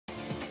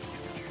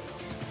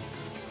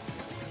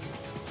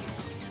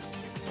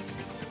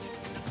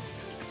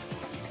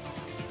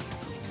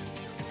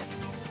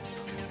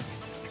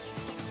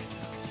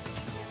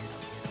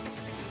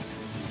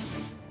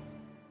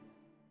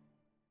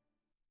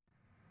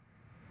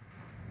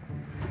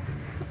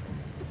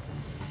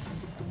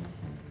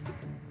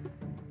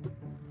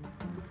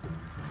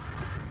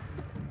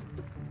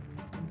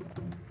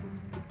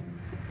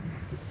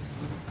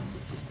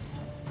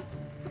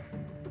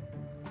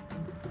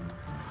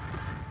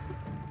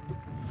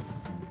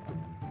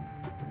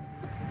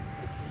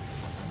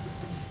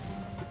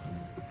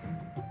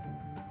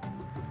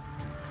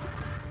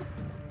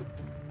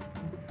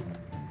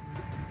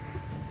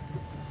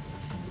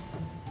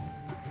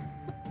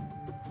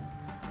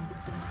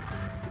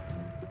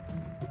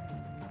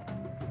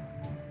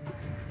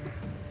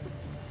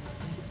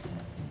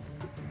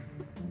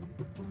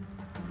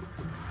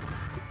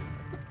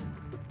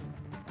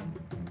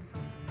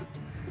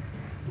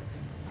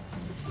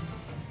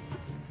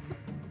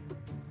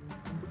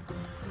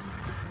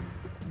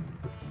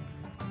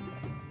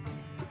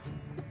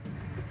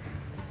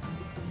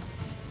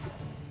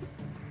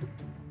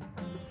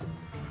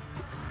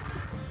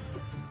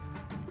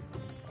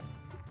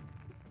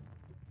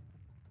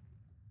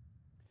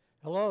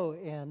Hello,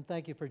 and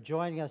thank you for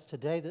joining us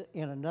today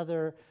in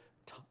another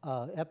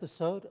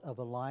episode of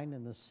A Line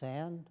in the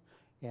Sand.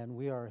 And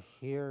we are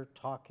here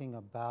talking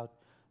about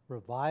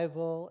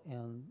revival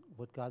and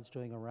what God's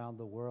doing around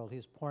the world.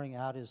 He's pouring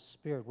out His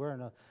Spirit.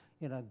 We're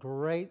in a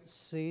great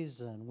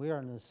season. We are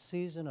in a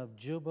season of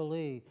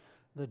Jubilee,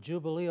 the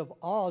Jubilee of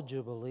all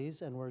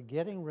Jubilees, and we're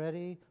getting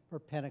ready for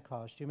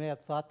Pentecost. You may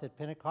have thought that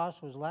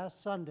Pentecost was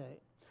last Sunday,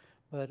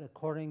 but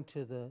according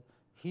to the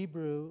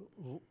Hebrew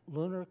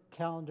lunar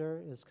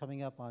calendar is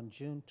coming up on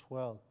June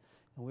 12th,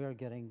 and we are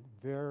getting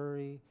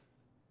very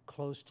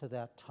close to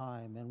that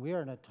time. And we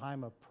are in a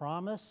time of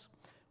promise.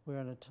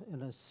 We're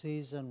in a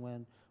season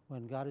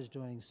when God is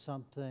doing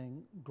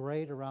something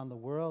great around the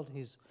world.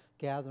 He's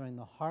gathering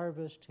the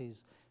harvest.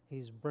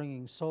 He's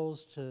bringing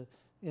souls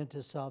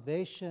into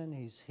salvation.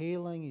 He's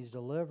healing. He's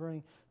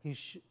delivering.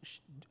 He's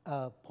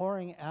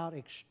pouring out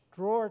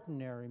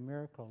extraordinary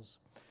miracles.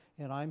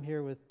 And I'm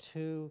here with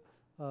two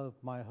of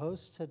my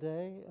hosts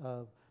today,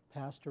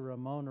 Pastor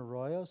Ramon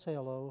Arroyo. Say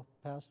hello,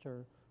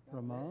 Pastor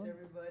Ramon. Bless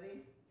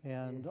everybody.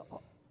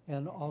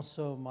 And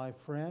also my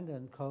friend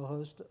and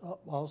co-host,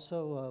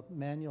 also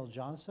Manuel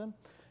Johnson.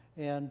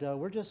 And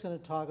we're just going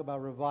to talk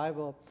about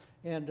revival.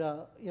 And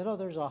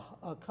there's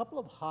a couple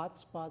of hot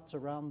spots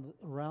around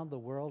the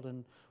world,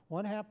 and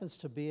one happens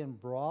to be in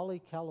Brawley,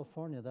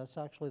 California. That's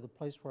actually the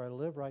place where I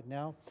live right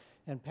now.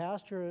 And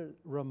Pastor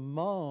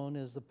Ramon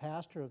is the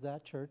pastor of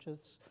that church.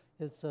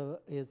 It's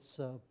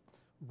a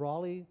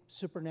Brawley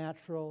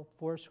Supernatural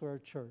Foursquare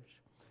Church.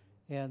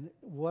 And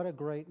what a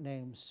great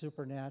name,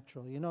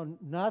 Supernatural. You know,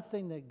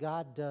 nothing that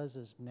God does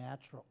is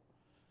natural.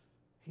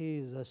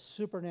 He's a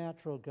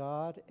supernatural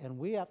God, and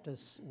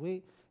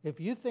if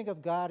you think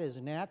of God as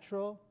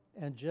natural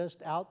and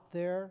just out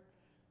there,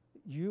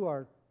 you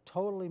are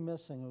totally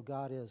missing who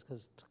God is,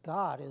 because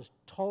God is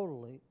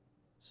totally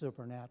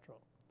supernatural.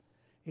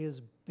 He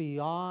is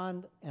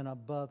beyond and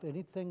above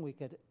anything we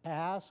could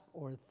ask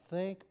or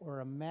think or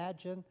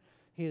imagine.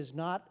 He is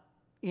not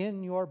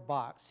in your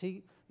box.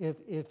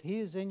 If he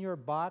is in your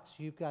box,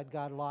 you've got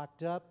God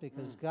locked up,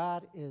 because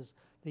God is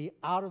the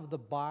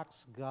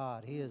out-of-the-box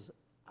God. He is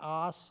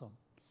awesome.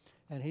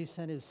 And he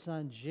sent his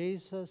son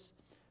Jesus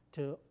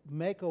to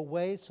make a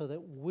way so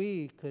that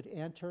we could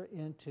enter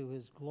into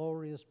his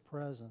glorious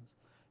presence.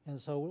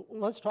 And so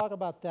let's talk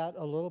about that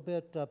a little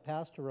bit.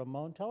 Pastor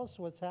Ramon, tell us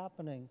what's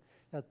happening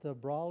at the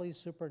Brawley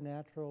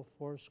Supernatural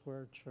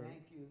Foursquare Church.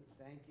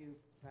 Thank you,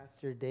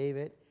 Pastor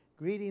David.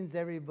 Greetings,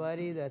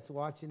 everybody that's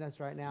watching us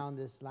right now on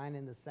this Line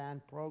in the Sand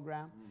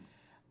program.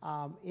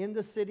 In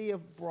the city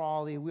of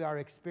Brawley, we are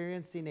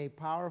experiencing a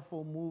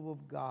powerful move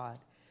of God.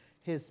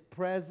 His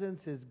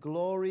presence, His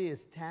glory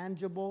is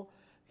tangible.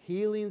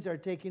 Healings are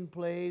taking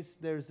place.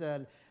 There's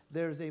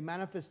a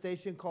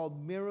manifestation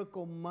called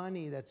miracle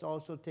money that's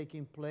also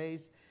taking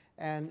place.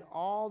 And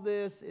all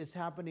this is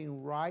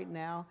happening right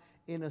now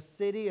in a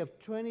city of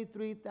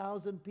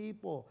 23,000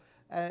 people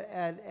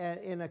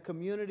in a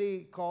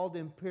community called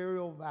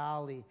Imperial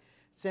Valley.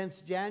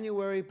 Since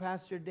January,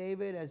 Pastor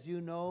David, as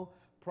you know,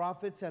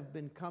 prophets have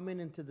been coming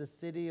into the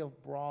city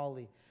of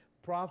Brawley.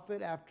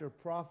 Prophet after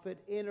prophet,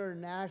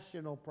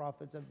 international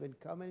prophets have been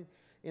coming.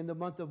 In the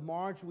month of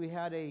March, we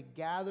had a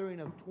gathering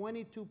of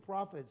 22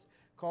 prophets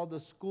called the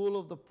School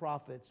of the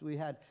Prophets. We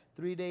had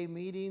 3-day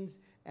meetings,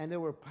 and they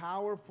were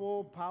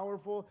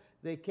powerful.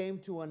 They came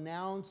to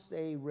announce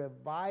a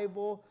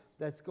revival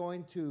that's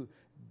going to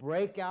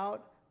break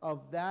out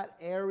of that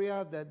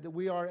area. That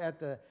we are at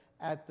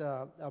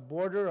the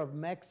border of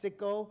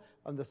Mexico,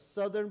 on the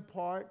southern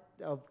part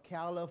of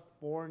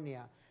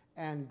California.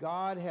 And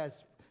God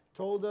has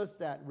told us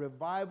that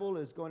revival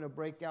is going to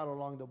break out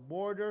along the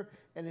border,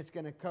 and it's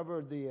going to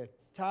cover the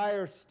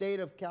entire state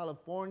of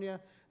California,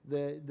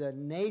 the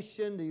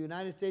nation, the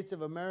United States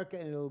of America,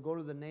 and it'll go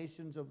to the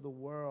nations of the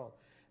world.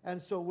 And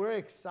so we're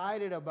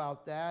excited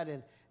about that.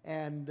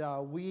 And I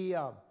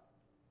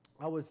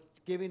was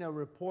giving a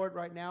report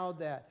right now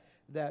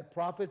that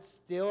prophets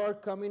still are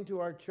coming to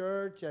our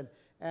church,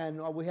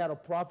 and we had a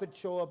prophet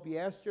show up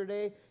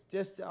yesterday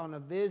just on a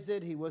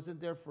visit. He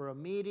wasn't there for a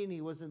meeting. He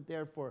wasn't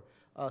there for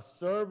a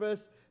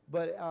service,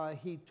 but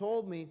he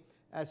told me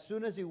as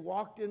soon as he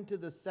walked into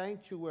the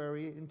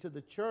sanctuary, into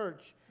the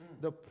church,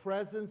 the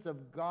presence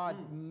of God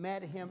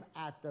met him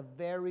at the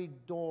very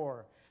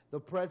door. The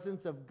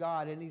presence of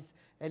God.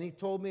 And he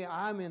told me,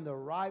 I'm in the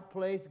right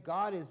place.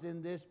 God is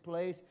in this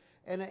place.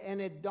 And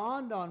it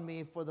dawned on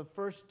me for the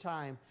first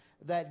time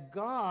that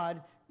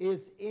God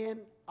is in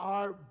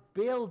our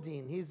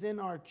building. He's in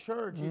our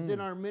church. He's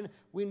in our ministry.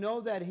 We know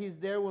that He's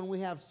there when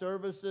we have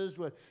services,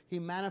 where He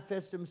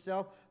manifests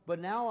Himself. But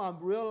now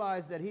I've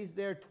realized that He's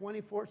there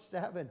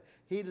 24/7.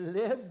 He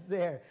lives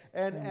there.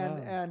 And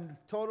when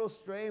total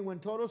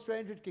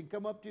strangers can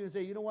come up to you and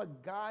say, you know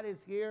what, God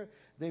is here.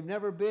 They've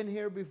never been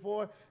here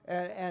before.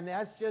 And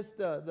that's just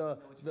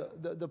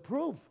the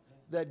proof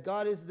that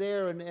God is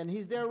there. And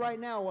He's there right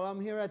now while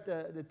I'm here at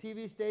the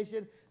TV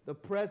station. The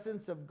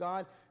presence of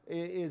God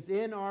is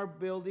in our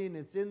building.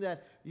 It's in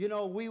that,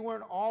 we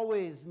weren't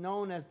always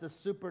known as the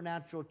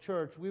supernatural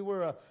church. We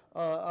were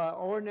an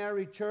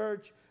ordinary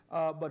church.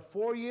 but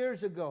 4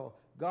 years ago,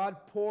 God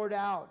poured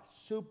out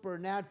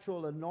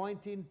supernatural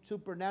anointing,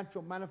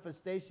 supernatural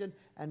manifestation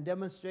and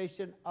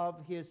demonstration of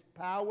His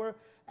power,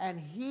 and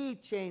He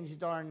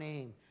changed our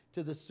name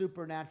to the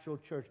Supernatural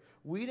Church.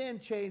 We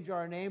didn't change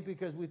our name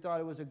because we thought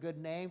it was a good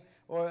name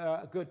or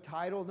a good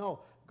title. No,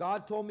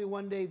 God told me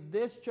one day,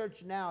 this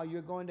church now,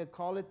 you're going to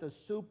call it the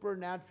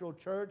Supernatural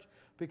Church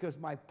because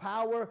my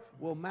power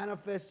will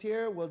manifest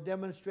here, will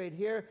demonstrate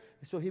here.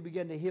 So He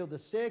began to heal the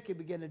sick. He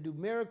began to do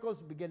miracles.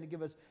 He began to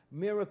give us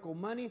miracle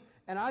money.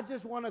 And I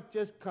just want to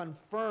just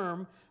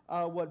confirm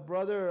what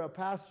Brother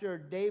Pastor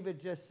David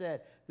just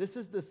said. This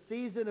is the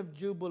season of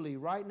Jubilee.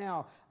 Right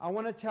now, I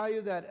want to tell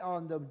you that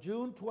on the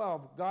June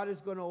 12th, God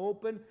is going to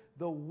open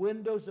the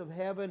windows of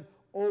heaven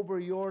over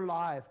your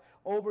life.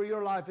 Over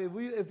your life.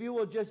 If you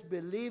will just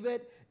believe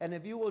it, and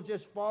if you will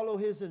just follow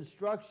His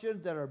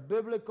instructions that are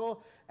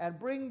biblical, and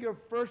bring your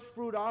first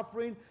fruit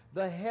offering,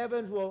 the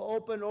heavens will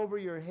open over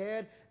your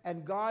head,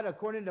 and God,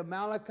 according to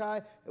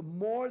Malachi,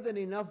 more than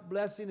enough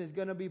blessing is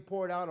going to be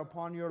poured out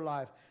upon your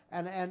life.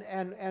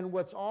 And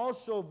what's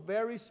also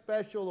very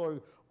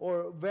special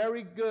or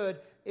very good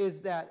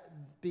is that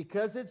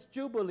because it's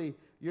Jubilee,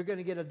 you're going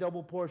to get a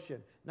double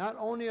portion. Not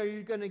only are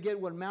you going to get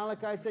what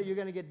Malachi said, you're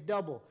going to get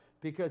double,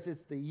 because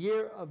it's the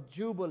year of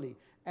Jubilee.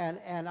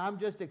 And I'm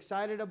just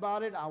excited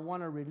about it. I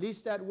want to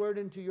release that word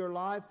into your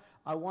life.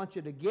 I want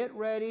you to get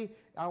ready.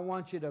 I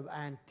want you to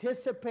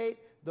anticipate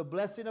the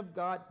blessing of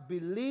God.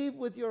 Believe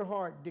with your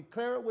heart,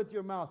 declare it with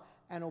your mouth,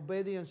 and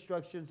obey the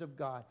instructions of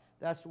God.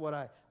 That's what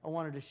I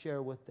wanted to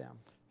share with them.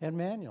 And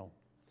Manuel,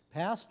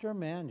 Pastor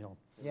Manuel.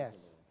 Yes.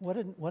 What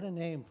a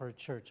name for a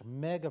church.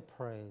 Mega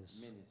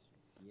Praise. Ministry.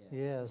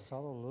 Yes,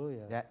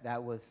 hallelujah.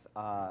 That was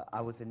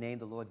a name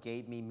the Lord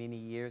gave me many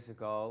years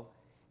ago,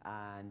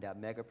 and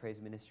Mega Praise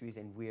Ministries,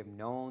 and we are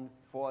known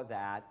for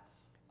that.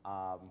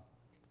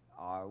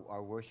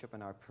 Our worship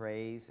and our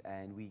praise,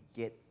 and we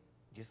get,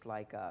 just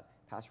like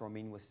Pastor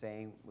Romain was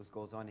saying, what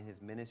goes on in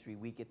his ministry,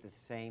 we get the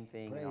same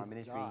thing in our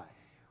ministry God.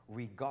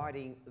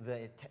 regarding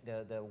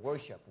the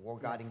worship,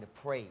 regarding the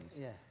praise.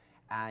 Yeah.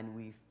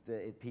 And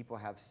people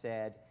have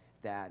said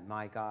that,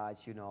 my God,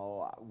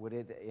 what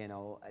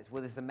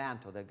is the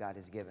mantle that God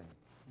has given?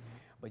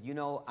 Mm-hmm. But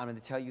I'm going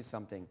to tell you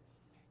something.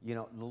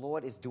 The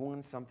Lord is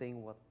doing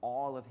something with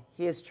all of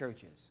His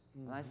churches.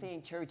 Mm-hmm. I'm not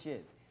saying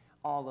churches,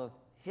 all of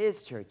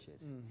His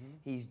churches. Mm-hmm.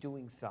 He's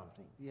doing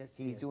something. Yes,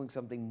 He's doing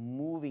something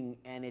moving,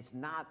 and it's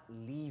not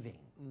leaving.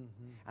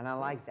 Mm-hmm. And I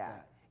like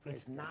that.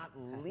 It's not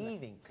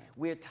leaving.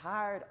 We're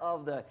tired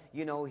of the,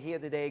 here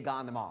today,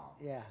 gone tomorrow.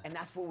 Yeah. And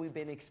that's what we've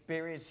been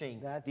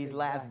experiencing That's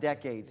last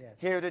decades. Yes.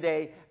 Here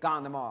today,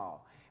 gone tomorrow.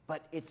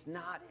 But it's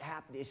not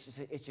happening.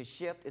 It's a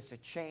shift. It's a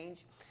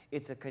change.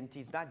 It's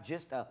not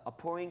just a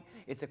pouring.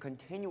 It's a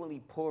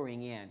continually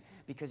pouring in,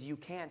 because you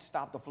can't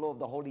stop the flow of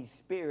the Holy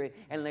Spirit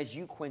unless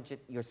you quench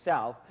it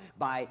yourself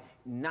by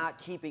not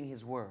keeping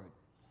His word.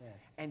 Yes.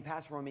 And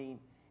Pastor Ramin,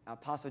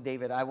 Apostle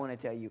David, I want to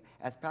tell you,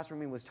 as Pastor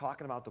Ramin was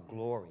talking about the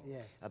glory,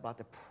 yes, about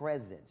the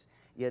presence,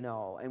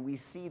 and we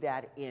see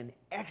that in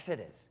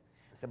Exodus,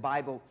 the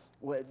Bible,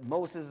 where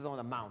Moses is on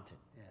a mountain.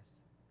 Yes.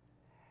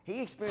 He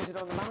experienced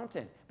it on the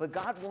mountain, but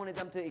God wanted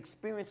them to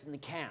experience it in the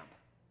camp.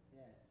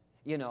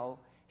 Yes.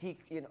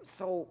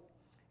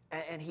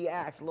 And he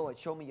asked, Lord,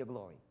 show me your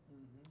glory.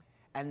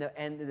 Mm-hmm.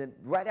 And then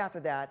right after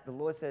that, the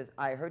Lord says,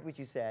 I heard what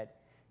you said,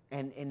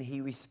 and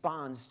He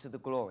responds to the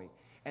glory.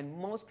 And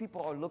most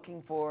people are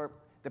looking for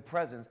the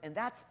presence, and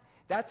that's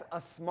a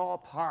small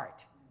part.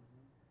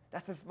 Mm-hmm.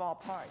 That's a small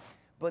part.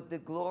 But the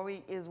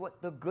glory is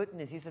what the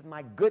goodness. He says,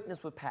 my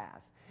goodness would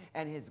pass.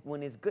 And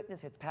when His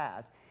goodness had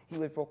passed, He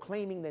was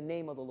proclaiming the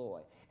name of the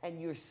Lord.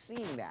 And you're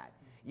seeing that.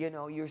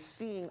 You're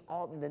seeing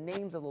all the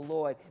names of the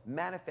Lord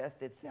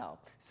manifest itself.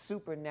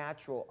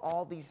 Supernatural.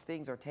 All these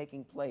things are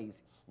taking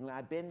place. And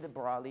I've been to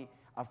Brawley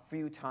a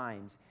few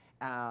times.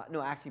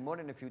 No, actually more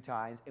than a few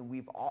times. And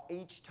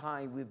each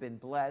time we've been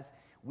blessed.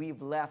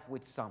 We've left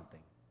with something.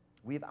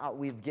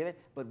 We've given,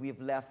 but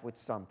we've left with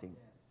something.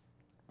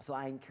 Yes. So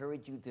I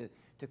encourage you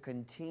to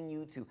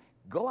continue to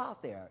go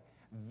out there,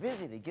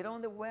 visit it, get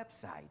on the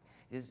website.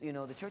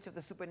 The Church of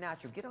the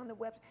Supernatural. Get on the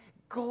website.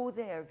 Go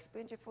there.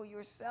 Experience it for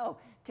yourself.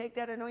 Take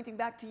that anointing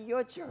back to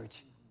your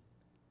church.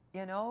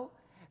 And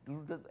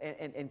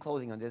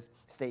closing on this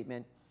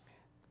statement,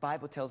 the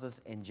Bible tells us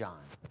in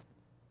John,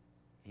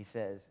 he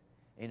says,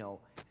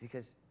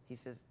 because he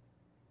says,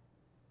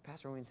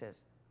 Pastor Owen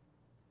says,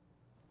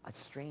 a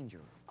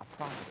stranger, a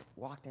prophet,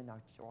 walked in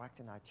our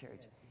church.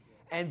 Yes,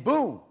 and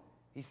boom,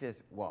 he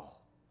says, whoa,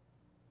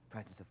 the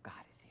presence of God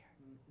is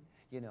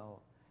here. Mm-hmm.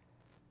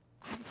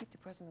 How do you keep the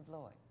presence of the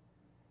Lord?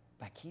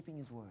 By keeping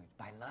His word,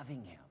 by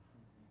loving Him.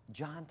 Mm-hmm.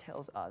 John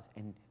tells us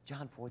in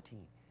John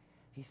 14,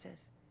 he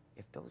says,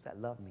 if those that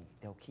love me,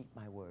 they'll keep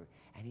my word.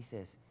 And he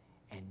says,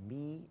 and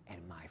me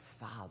and my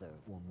Father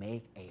will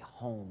make a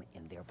home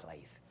in their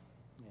place.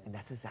 Yes. And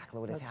that's exactly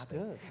what has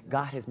happened. Good.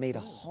 God has made a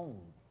home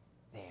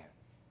there.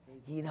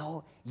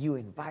 You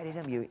invited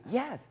Him.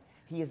 Yes,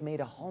 He has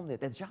made a home there.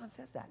 John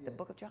says that, yes. The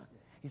book of John.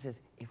 Yes. He says,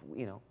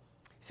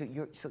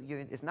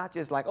 it's not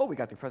just like, oh, we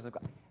got the presence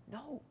of God.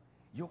 No,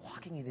 You're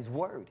walking in his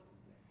word.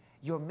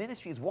 Your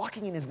ministry is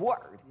walking in his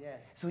word. Yes.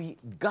 So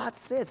God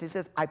says, he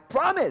says, I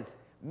promise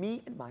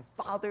me and my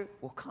Father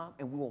will come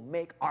and we will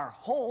make our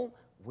home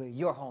where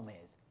your home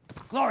is.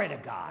 Glory to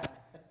God.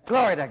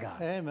 Glory to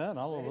God. Amen.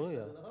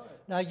 Hallelujah.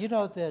 Now, you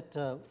know that,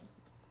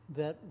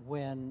 that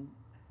when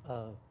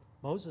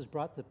Moses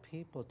brought the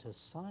people to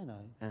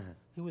Sinai,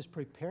 he was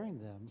preparing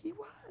them He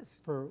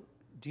was. for,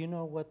 do you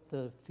know what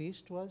the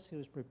feast was he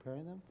was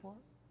preparing them for?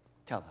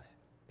 Tell us.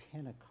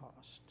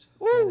 Pentecost.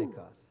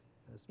 Pentecost.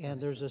 And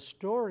there's a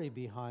story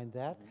behind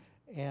that,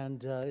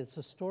 and it's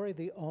a story of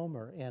the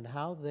Omer and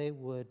how they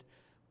would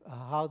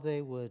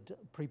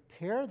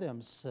prepare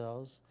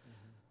themselves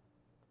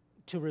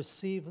to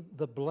receive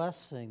the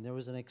blessing. There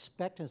was an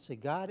expectancy.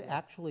 God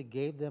actually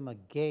gave them a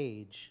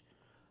gauge.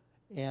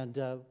 And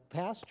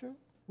Pastor,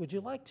 would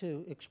you like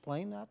to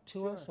explain that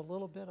to us a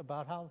little bit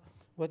about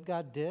what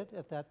God did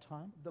at that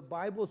time? The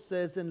Bible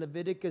says in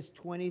Leviticus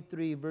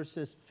 23,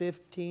 verses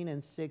 15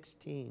 and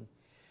 16,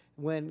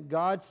 when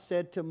God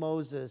said to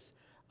Moses,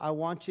 I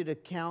want you to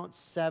count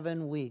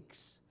 7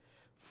 weeks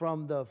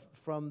from the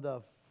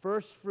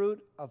first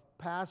fruit of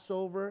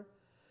Passover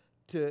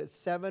to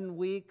 7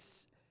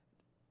 weeks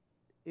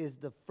is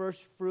the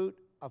first fruit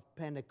of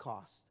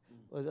Pentecost.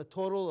 A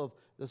total of,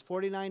 there's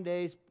 49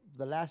 days.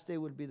 The last day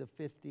would be the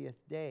 50th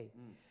day.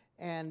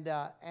 And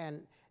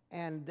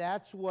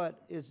that's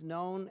what is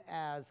known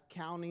as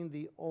counting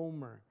the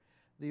Omer.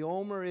 The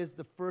Omer is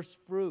the first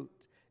fruit.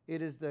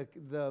 It is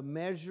the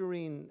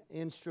measuring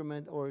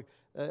instrument, or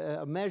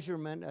a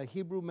measurement, a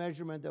Hebrew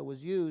measurement that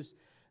was used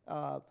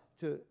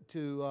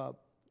to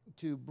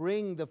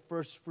bring the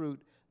first fruit.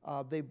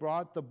 They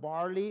brought the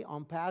barley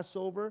on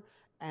Passover,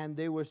 and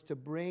they was to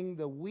bring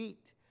the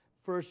wheat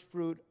first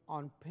fruit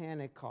on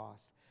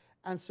Pentecost.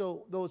 And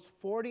so those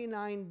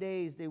 49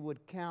 days they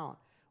would count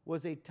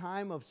was a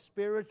time of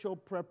spiritual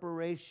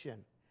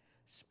preparation.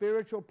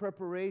 Spiritual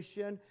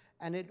preparation,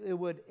 and it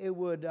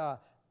would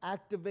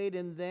activate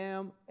in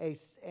them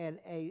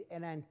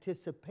an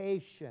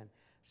anticipation.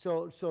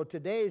 So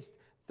today's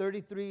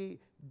 33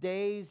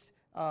 days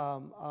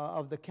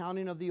of the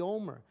counting of the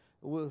Omer,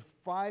 with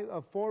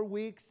 4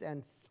 weeks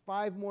and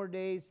 5 more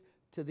days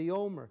to the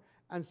Omer.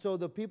 And so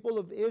the people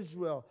of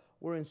Israel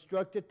were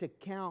instructed to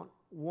count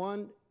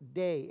 1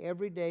 day,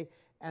 every day,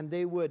 and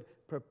they would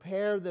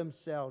prepare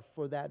themselves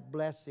for that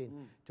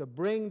blessing, to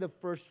bring the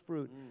first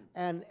fruit.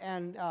 And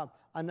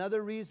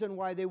another reason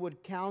why they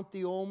would count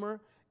the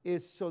Omer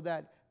is so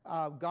that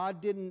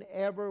God didn't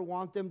ever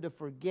want them to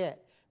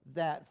forget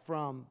that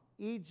from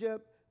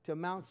Egypt to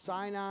Mount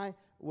Sinai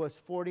was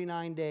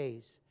 49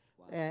 days.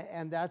 Wow.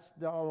 And that's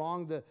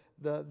along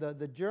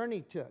the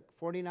journey took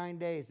 49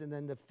 days, and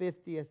then the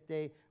 50th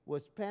day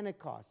was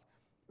Pentecost.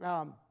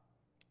 And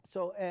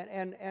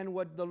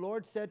what the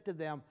Lord said to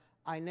them,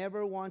 I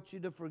never want you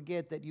to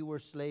forget that you were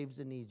slaves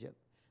in Egypt.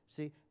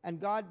 See, and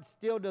God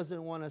still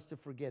doesn't want us to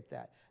forget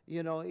that.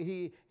 You know,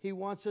 He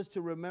wants us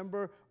to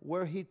remember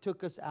where He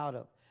took us out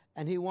of.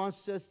 And He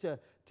wants us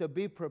to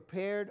be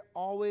prepared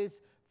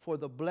always for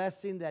the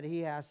blessing that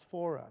He has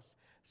for us.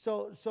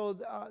 So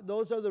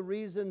those are the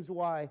reasons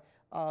why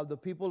the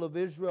people of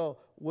Israel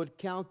would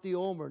count the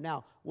Omer.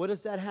 Now, what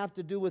does that have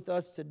to do with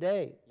us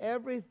today?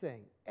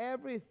 Everything.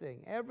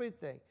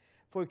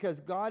 Because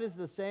God is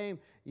the same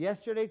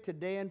yesterday,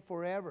 today, and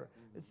forever.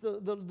 It's the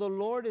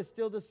Lord is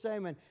still the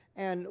same.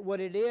 And what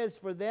it is,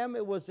 for them,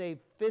 it was a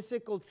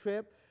physical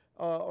trip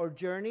or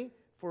journey.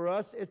 For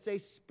us, it's a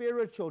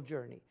spiritual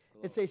journey.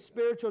 It's a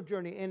spiritual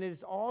journey. And it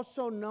is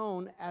also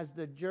known as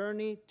the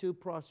journey to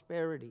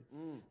prosperity.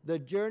 The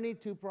journey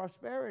to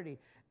prosperity.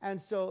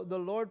 And so the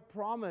Lord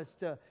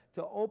promised to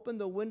open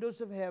the windows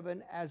of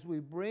heaven as we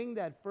bring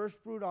that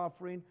first fruit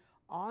offering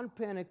on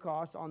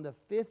Pentecost on the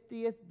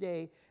 50th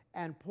day,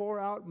 and pour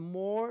out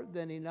more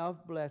than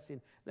enough blessing.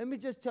 Let me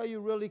just tell you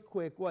really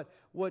quick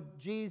what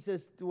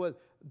Jesus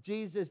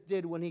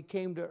did when He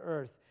came to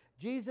earth.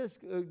 Jesus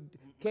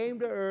came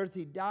to earth,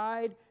 He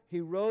died,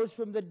 He rose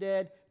from the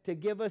dead to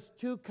give us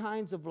 2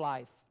 kinds of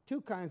life.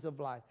 2 kinds of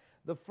life.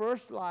 The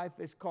first life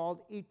is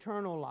called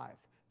eternal life.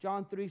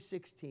 John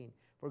 3:16.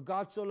 For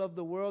God so loved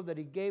the world that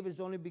He gave His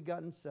only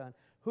begotten Son.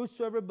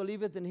 Whosoever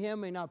believeth in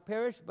Him may not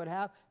perish, but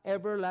have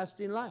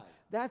everlasting life.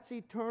 That's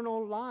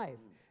eternal life.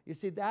 You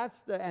see,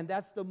 that's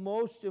the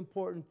most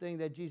important thing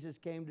that Jesus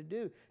came to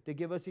do, to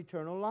give us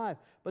eternal life.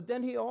 But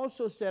then He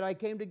also said, I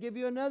came to give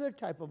you another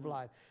type of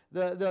life.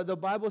 The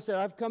Bible said,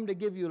 I've come to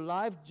give you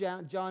life,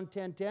 John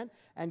 10:10,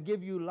 and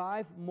give you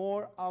life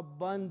more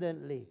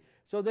abundantly.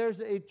 So there's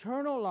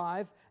eternal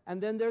life,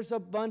 and then there's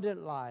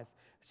abundant life.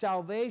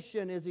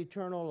 Salvation is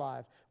eternal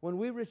life. When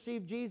we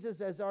receive Jesus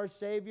as our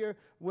Savior,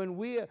 when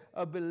we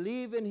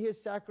believe in His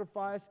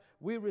sacrifice,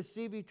 we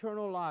receive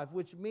eternal life,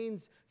 which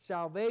means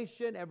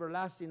salvation,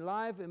 everlasting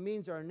life. It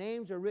means our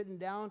names are written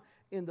down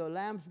in the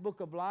Lamb's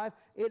Book of Life.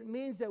 It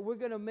means that we're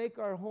going to make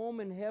our home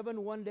in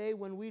heaven one day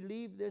when we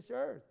leave this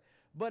earth.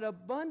 But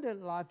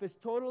abundant life is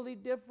totally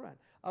different.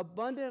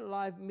 Abundant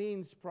life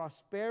means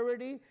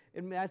prosperity.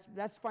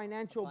 That's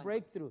financial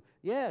breakthrough.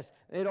 Yes,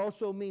 it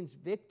also means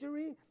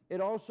victory.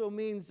 It also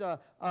means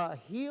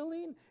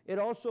healing. It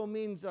also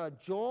means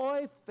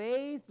joy,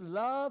 faith,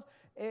 love,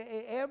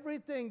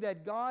 everything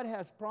that God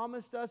has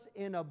promised us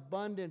in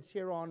abundance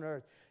here on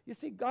earth. You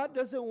see, God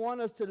doesn't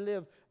want us to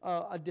live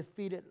a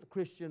defeated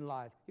Christian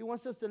life. He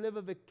wants us to live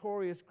a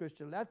victorious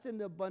Christian. That's in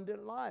the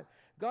abundant life.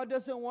 God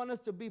doesn't want us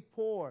to be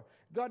poor.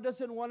 God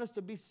doesn't want us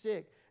to be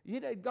sick.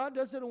 God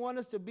doesn't want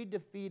us to be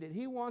defeated.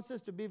 He wants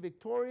us to be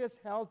victorious,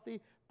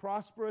 healthy,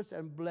 prosperous,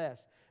 and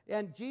blessed.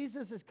 And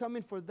Jesus is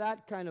coming for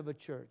that kind of a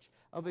church,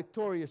 a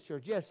victorious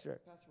church. Yes, sir.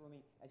 Pastor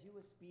Romy, as you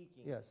were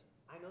speaking, Yes.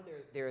 I know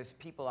there's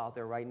people out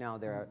there right now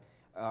that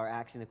are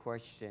asking the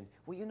question,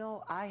 well, you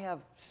know, I have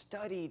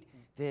studied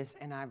this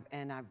and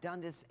I've done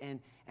this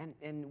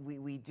and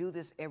we do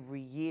this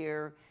every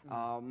year,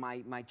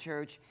 my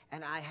church,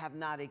 and I have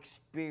not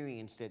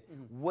experienced it.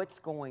 What's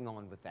going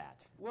on with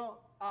that?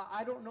 Well,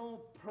 I don't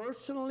know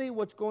personally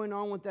what's going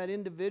on with that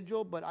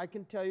individual, but I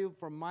can tell you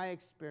from my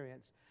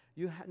experience,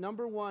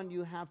 number one,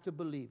 you have to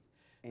believe.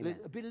 Amen.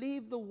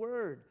 Believe the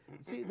word.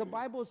 See, the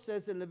Bible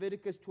says in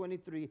Leviticus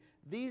 23,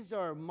 these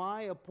are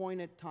my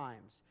appointed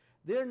times.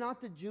 They're not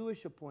the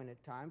Jewish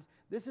appointed times.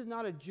 This is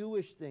not a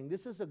Jewish thing.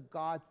 This is a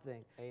God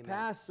thing. Amen.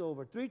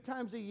 Passover, 3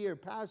 times a year,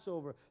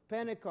 Passover,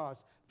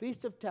 Pentecost,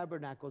 Feast of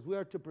Tabernacles. We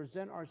are to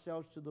present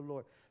ourselves to the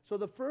Lord. So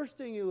the first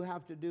thing you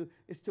have to do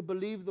is to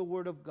believe the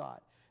word of God.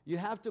 You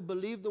have to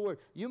believe the word.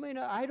 You may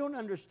not, I don't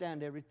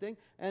understand everything.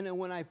 And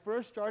when I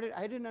first started,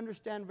 I didn't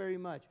understand very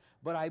much.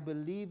 But I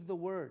believed the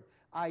word.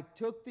 I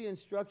took the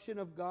instruction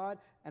of God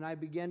and I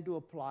began to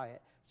apply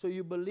it. So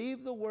you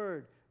believe the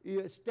word.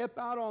 You step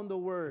out on the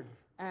word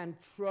and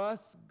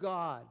trust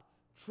God.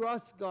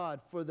 Trust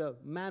God for the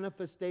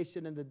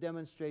manifestation and the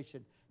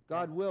demonstration.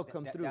 God will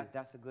come through.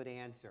 That's a good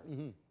answer.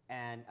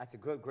 And that's a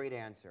great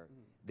answer.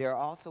 There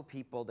are also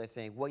people that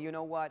say, well, you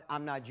know what?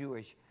 I'm not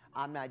Jewish.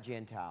 I'm not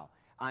Gentile.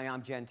 I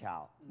am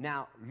Gentile.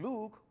 Now,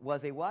 Luke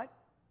was a what?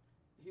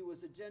 He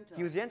was a Gentile.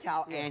 He was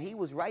Gentile, and he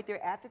was right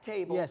there at the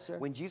table Yes, sir.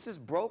 when Jesus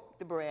broke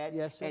the bread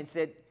Yes, sir. and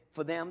said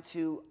for them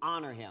to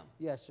honor him.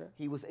 Yes, sir.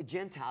 He was a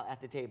Gentile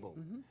at the table.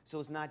 So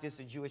it's not just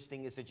a Jewish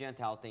thing, it's a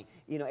Gentile thing.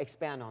 You know,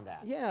 expand on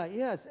that. Yeah,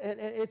 yes. And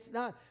it's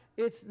not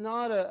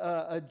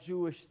a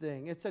Jewish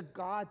thing. It's a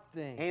God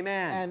thing.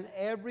 Amen. And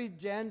every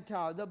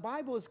Gentile, the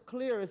Bible is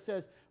clear. It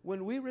says,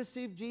 when we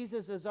receive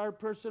Jesus as our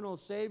personal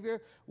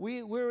Savior,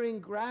 we're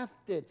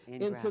engrafted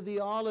into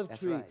the olive That's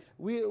tree. right.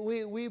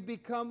 We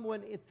become,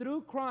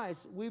 through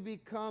Christ, we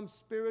become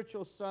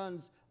spiritual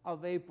sons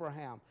of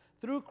Abraham.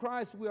 Through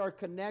Christ, we are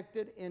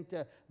connected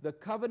into the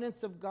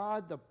covenants of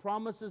God, the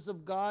promises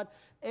of God.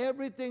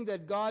 Everything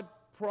that God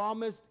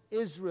promised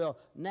Israel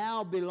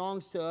now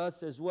belongs to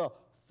us as well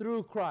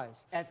through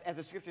Christ. As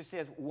the scripture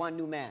says, one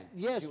new man.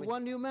 Yes,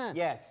 one new man.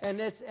 Yes.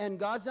 And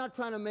God's not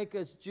trying to make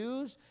us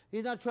Jews.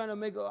 He's not trying to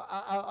make.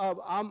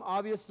 I'm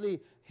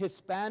obviously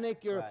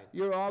Hispanic.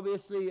 You're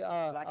obviously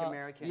Black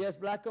American. Yes,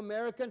 Black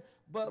American.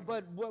 But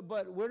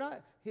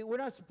we're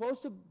not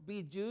supposed to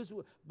be Jews.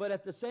 But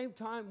at the same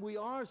time, we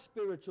are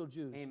spiritual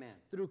Jews. Amen.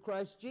 Through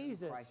Christ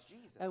Jesus. Christ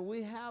Jesus. And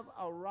we have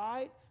a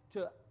right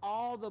to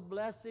all the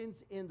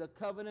blessings in the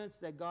covenants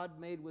that God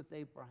made with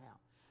Abraham.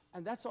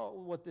 And that's all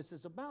what this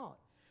is about.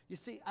 You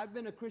see, I've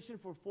been a Christian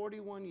for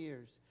 41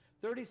 years.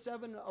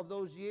 37 of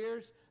those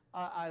years,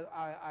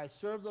 I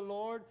served the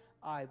Lord.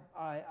 I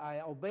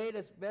obeyed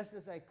as best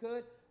as I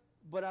could,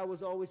 but I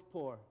was always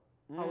poor.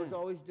 I was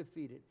always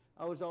defeated.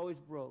 I was always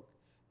broke.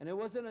 And it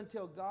wasn't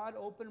until God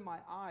opened my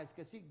eyes,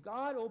 because see,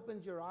 God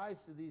opens your eyes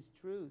to these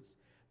truths.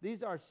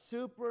 These are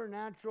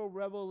supernatural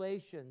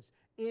revelations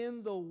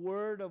in the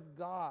Word of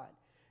God.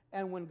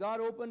 And when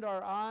God opened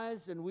our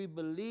eyes and we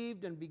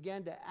believed and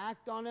began to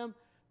act on them,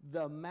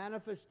 the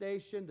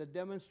manifestation, the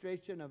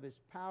demonstration of His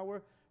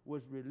power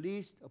was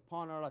released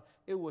upon our life.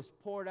 It was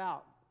poured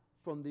out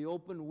from the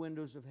open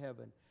windows of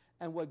heaven.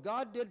 And what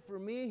God did for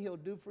me, He'll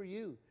do for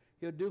you.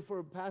 He'll do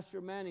for Pastor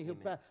Manny,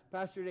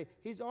 Pastor Dave.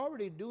 He's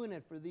already doing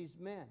it for these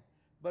men.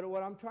 But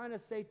what I'm trying to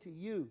say to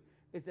you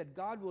is that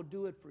God will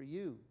do it for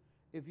you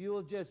if you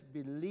will just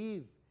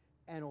believe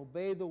and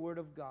obey the Word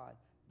of God.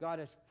 God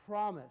has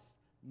promised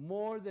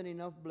more than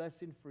enough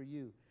blessing for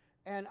you.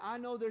 And I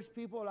know there's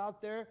people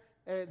out there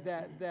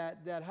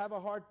that have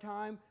a hard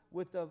time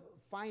with the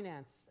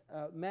finance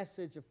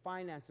message of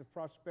finance, of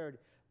prosperity.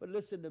 But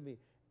listen to me.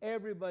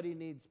 Everybody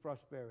needs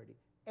prosperity.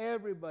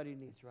 Everybody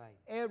needs it.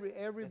 That's right.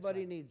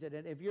 Everybody needs it.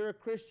 And if you're a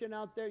Christian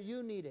out there,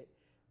 you need it.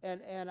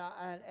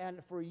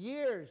 And for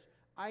years,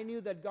 I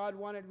knew that God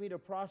wanted me to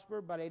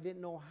prosper, but I didn't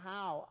know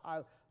how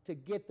to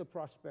get the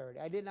prosperity.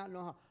 I did not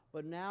know how.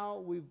 But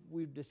now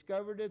we've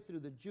discovered it through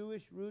the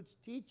Jewish roots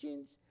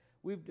teachings.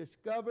 We've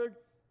discovered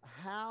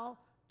how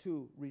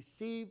to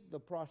receive the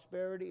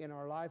prosperity in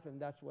our life,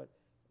 and that's what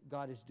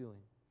God is doing.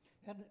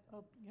 And,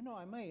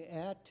 I may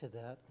add to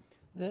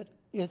that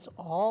it's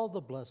all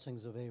the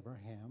blessings of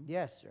Abraham.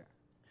 Yes, sir.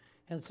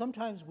 And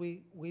sometimes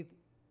we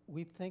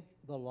think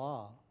the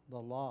law.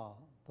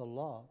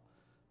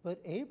 But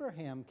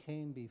Abraham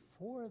came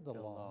before the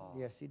The law. law.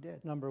 Yes, he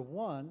did. Number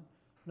one.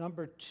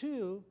 Number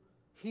two,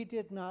 he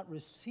did not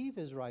receive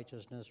his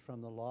righteousness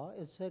from the law.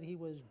 It said he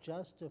was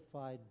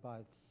justified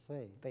by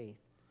faith. Faith.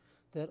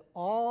 That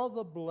all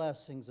the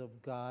blessings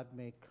of God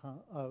may come,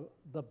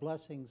 the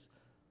blessings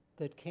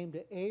that came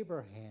to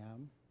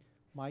Abraham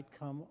might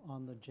come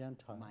on the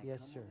Gentiles. Might Yes,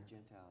 come on sir. the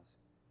Gentiles.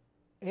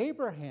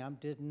 Abraham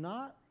did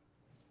not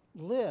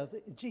live,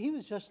 he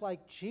was just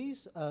like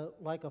Jesus,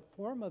 like a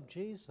form of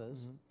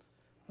Jesus,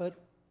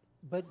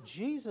 but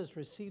Jesus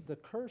received the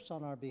curse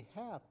on our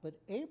behalf. But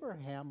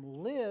Abraham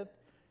lived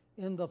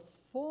in the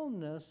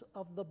fullness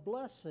of the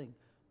blessing.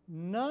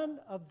 None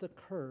of the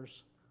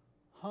curse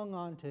hung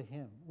on to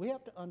him. We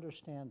have to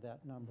understand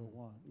that, number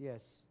one.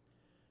 Yes.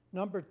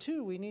 Number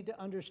two, we need to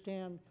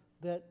understand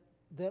that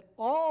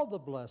all the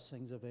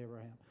blessings of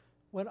Abraham,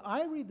 when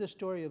I read the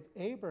story of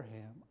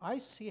Abraham, I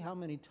see how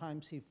many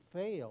times he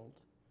failed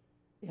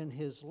in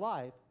his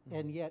life,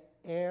 and yet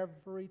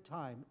every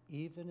time,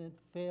 even in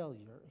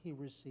failure, he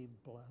received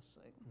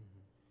blessing.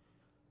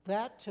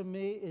 That to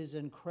me is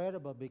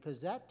incredible, because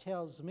that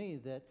tells me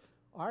that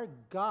our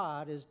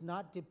God is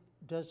not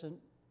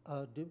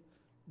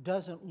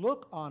doesn't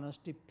look on us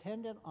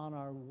dependent on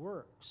our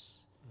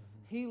works.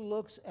 He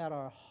looks at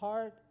our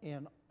heart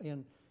and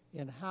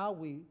in how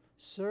we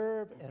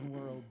serve and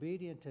we're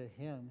obedient to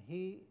him.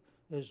 He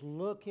is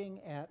looking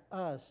at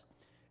us.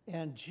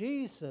 And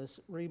Jesus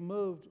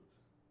removed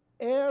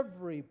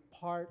every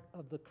part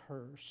of the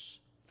curse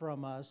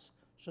from us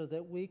so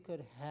that we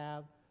could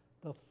have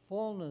the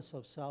fullness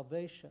of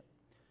salvation.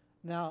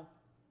 Now,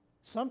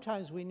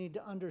 sometimes we need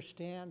to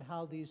understand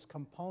how these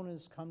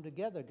components come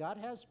together. God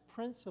has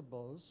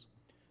principles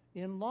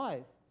in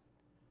life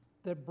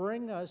that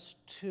bring us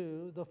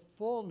to the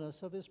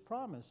fullness of his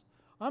promise.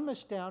 I'm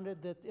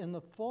astounded that in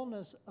the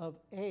fullness of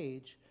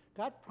age,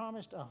 God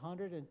promised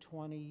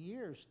 120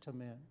 years to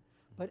men,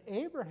 but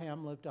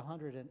Abraham lived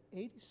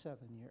 187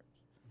 years.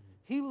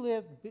 He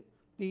lived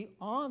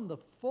beyond the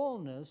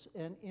fullness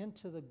and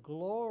into the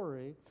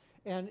glory.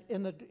 And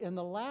in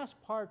the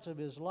last parts of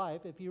his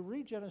life, if you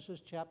read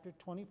Genesis chapter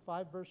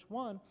 25, verse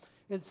 1,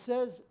 it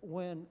says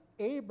when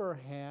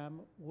Abraham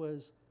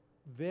was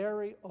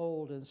very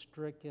old and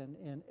stricken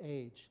in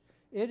age.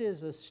 It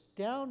is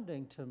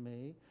astounding to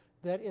me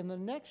that in the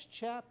next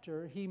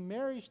chapter he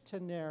marries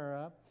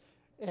Tanera,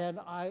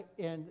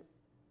 and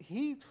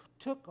he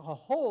took a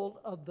hold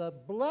of the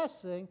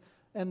blessing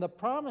and the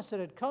promise that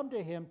had come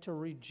to him to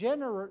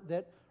regenerate,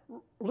 that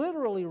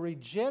literally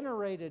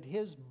regenerated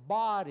his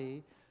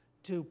body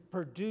to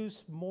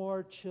produce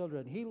more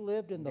children. He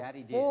lived in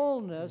the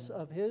fullness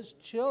of his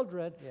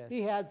children. Yes.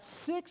 He had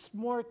 6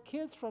 more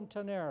kids from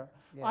Tanera.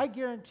 Yes. I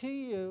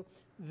guarantee you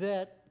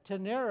that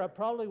Tanera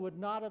probably would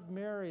not have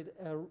married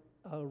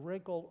a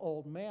wrinkled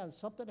old man.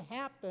 Something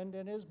happened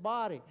in his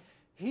body.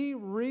 He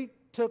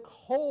took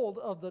hold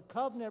of the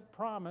covenant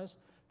promise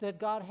that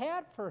God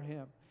had for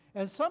him.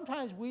 And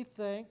sometimes we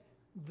think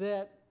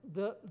that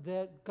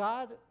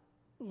God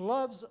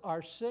loves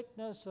our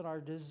sickness and our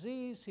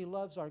disease. He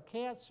loves our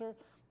cancer.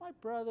 My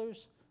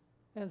brothers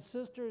and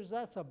sisters,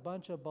 that's a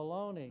bunch of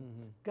baloney.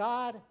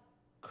 God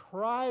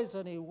cries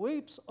and he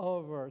weeps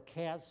over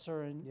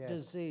cancer and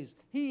disease.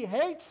 He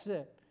hates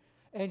it.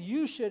 And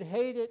you should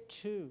hate it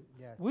too.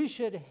 Yes. We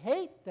should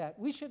hate that.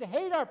 We should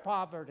hate our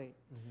poverty.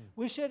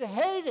 We should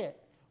hate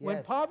it. When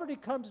Yes. poverty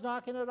comes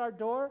knocking at our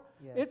door,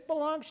 Yes. it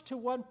belongs to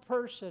one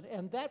person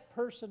and that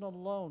person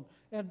alone.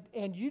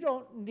 And you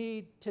don't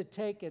need to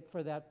take it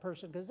for that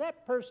person, because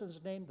that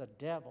person's named the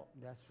devil.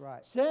 That's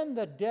right. Send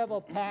the devil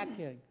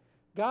packing.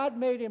 God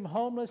made him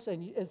homeless,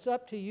 and it's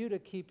up to you to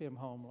keep him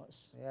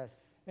homeless.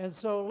 Yes. And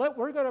so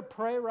we're going to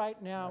pray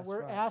right now. That's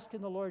We're right.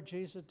 asking the Lord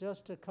Jesus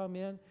just to come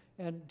in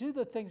and do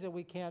the things that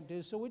we can't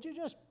do. So would you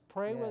just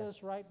pray with us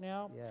Yes. right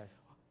now? Yes.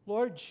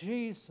 Lord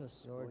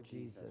Jesus, Lord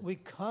Jesus. we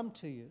come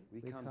to you.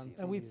 We come to you.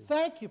 And we you.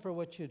 thank you for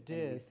what you And we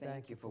did.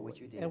 thank you for what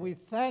you did. And we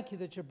thank you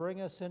that you bring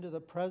us into the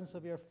presence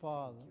of your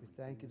Father. We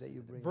thank you that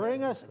you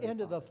Bring us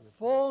into the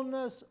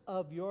fullness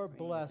of your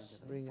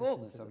blessing. Bring us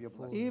fullness into of the your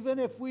fullness. blessing. Even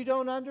if we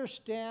don't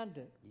understand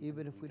it,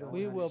 Even if we don't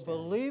we will understand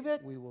believe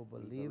it. we will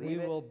believe We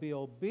it. will be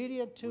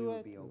obedient to We will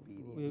it. be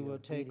obedient. We will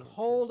take obedient to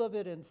hold of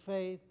it in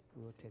faith.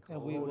 We will take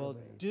And we hold will of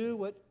it.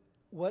 do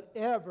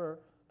whatever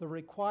the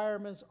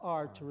requirements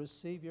are to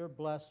receive your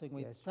blessing.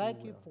 We Yes, we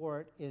thank you will. for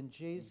it in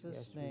Jesus'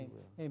 Yes, we name.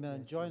 will. Amen.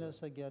 Yes, we Join will.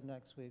 us again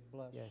next week.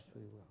 Bless. Yes,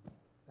 we will.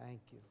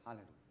 Thank you.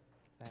 Hallelujah.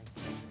 Thank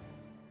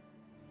you.